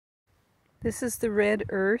This is the red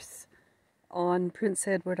earth on Prince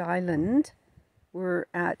Edward Island. We're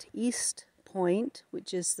at East Point,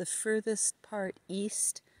 which is the furthest part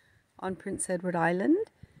east on Prince Edward Island.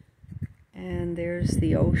 And there's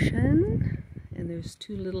the ocean, and there's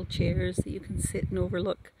two little chairs that you can sit and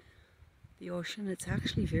overlook the ocean. It's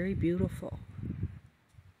actually very beautiful.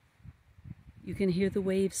 You can hear the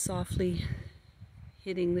waves softly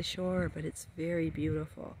hitting the shore, but it's very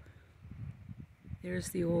beautiful. There's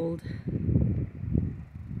the old,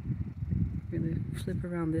 we're going to flip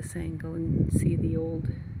around this angle and see the old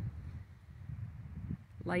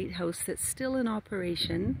lighthouse that's still in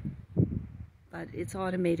operation, but it's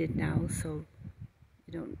automated now, so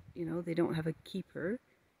they don't have a keeper.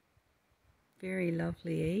 Very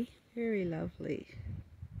lovely, eh? Very lovely.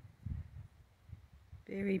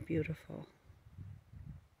 Very beautiful.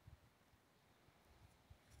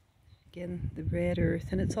 Again, the red earth,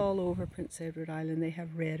 and it's all over Prince Edward Island. They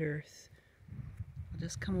have red earth. I'll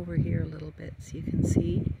just come over here a little bit so you can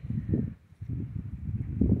see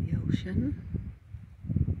the ocean.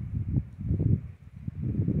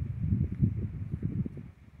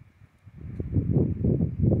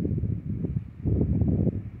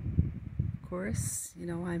 Of course,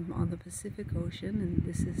 I'm on the Pacific Ocean, and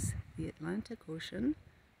this is the Atlantic Ocean.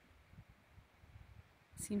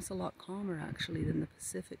 Seems a lot calmer actually than the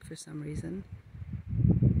Pacific for some reason.